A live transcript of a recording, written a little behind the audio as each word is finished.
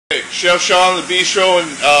Chef Sean, the Bistro in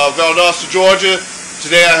Valdosta, Georgia.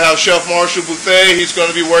 Today I have Chef Marshall Bethay. He's going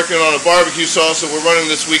to be working on a barbecue sauce that we're running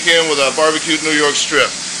this weekend with a barbecued New York strip.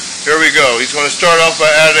 Here we go. He's going to start off by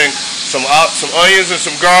adding some onions and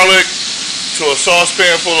some garlic to a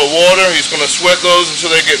saucepan full of water. He's going to sweat those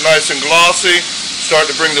until they get nice and glossy. Start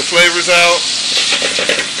to bring the flavors out.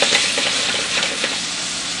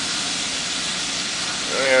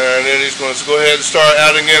 And then he's going to go ahead and start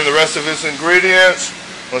adding in the rest of his ingredients.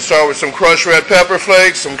 I'm going to start with some crushed red pepper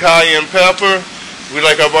flakes, some cayenne pepper. We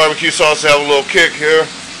like our barbecue sauce to have a little kick here.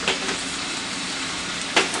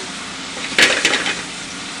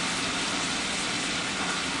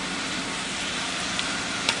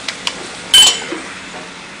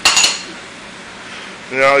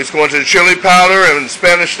 Now he's going to the chili powder and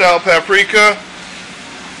Spanish style paprika.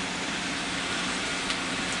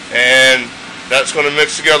 And that's going to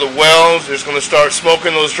mix together well. It's going to start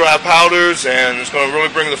smoking those dry powders, and it's going to really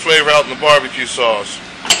bring the flavor out in the barbecue sauce.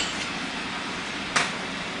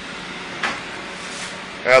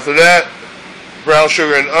 After that, brown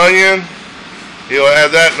sugar and onion. He'll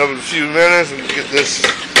add that in a few minutes and get this.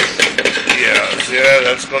 Yeah,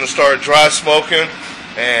 that's going to start dry smoking.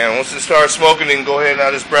 And once it starts smoking, you can go ahead and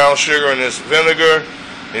add this brown sugar and this vinegar.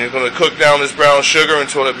 And you're going to cook down this brown sugar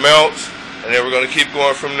until it melts. And then we're going to keep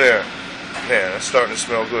going from there. Man, that's starting to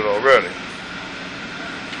smell good already.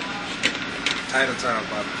 Title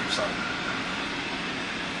barbecue sauce.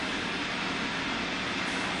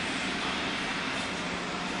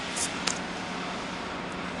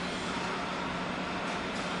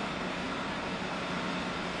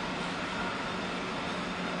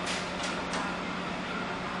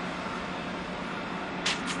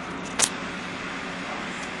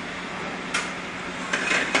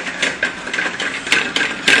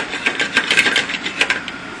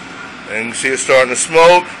 And you see it starting to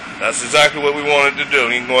smoke. That's exactly what we wanted to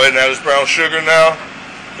do. You can go ahead and add this brown sugar now.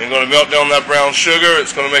 You're going to melt down that brown sugar.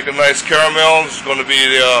 It's going to make a nice caramel. It's going to be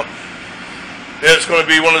it's going to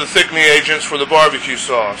be one of the thickening agents for the barbecue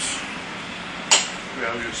sauce.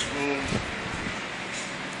 Grab your spoon.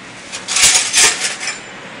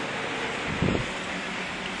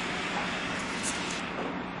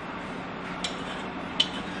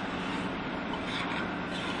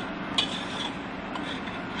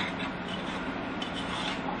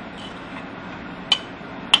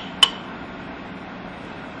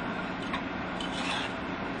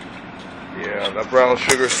 Yeah, that brown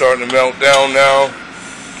sugar is starting to melt down now.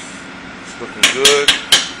 It's looking good.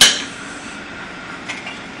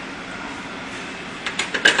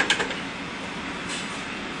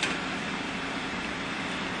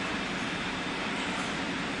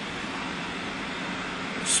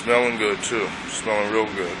 It's smelling good too. It's smelling real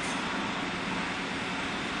good.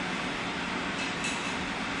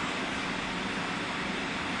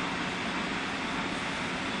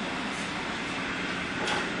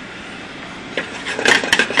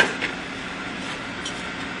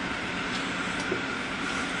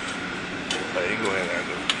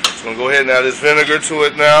 I'm going to go ahead and add this vinegar to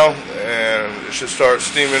it now, and it should start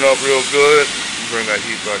steaming up real good. Bring that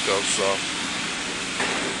heat back up some.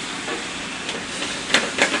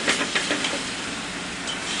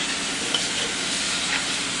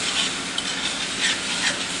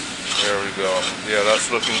 There we go. Yeah,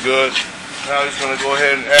 that's looking good. Now he's going to go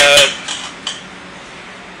ahead and add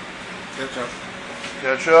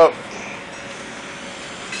ketchup.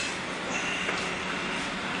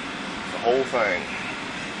 The whole thing.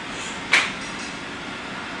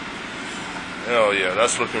 Oh yeah,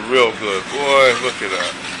 that's looking real good. Boy, look at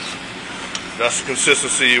that. That's the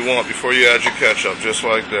consistency you want before you add your ketchup, just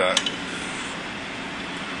like that.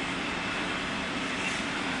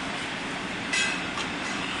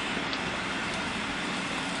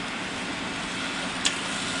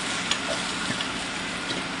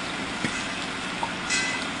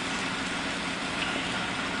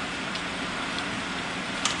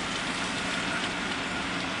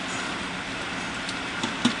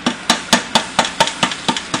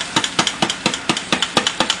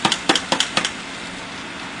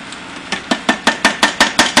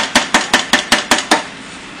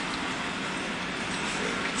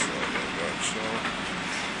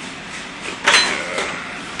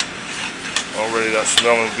 Already that's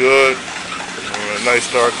smelling good. A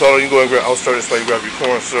nice dark color. You can go and grab, I'll start this like grab your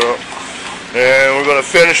corn syrup. And we're going to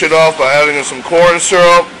finish it off by adding in some corn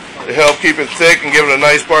syrup to help keep it thick and give it a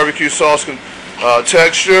nice barbecue sauce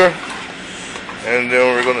texture. And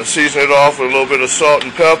then we're going to season it off with a little bit of salt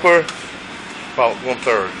and pepper, about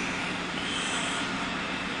 1/3.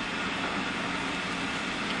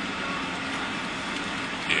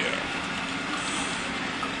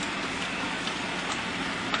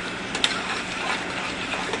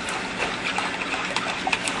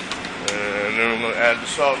 Add the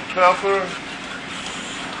salt and pepper.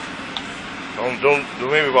 Don't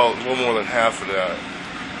maybe about a little more than half of that.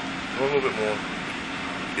 A little bit more.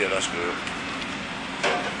 Yeah, that's good.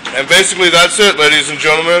 And basically that's it, ladies and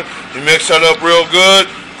gentlemen. You mix that up real good,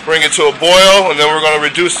 bring it to a boil, and then we're going to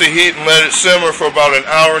reduce the heat and let it simmer for about an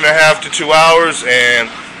hour and a half to 2 hours, and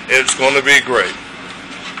it's going to be great.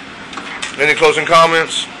 Any closing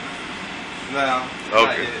comments? No.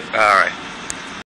 Okay. All right.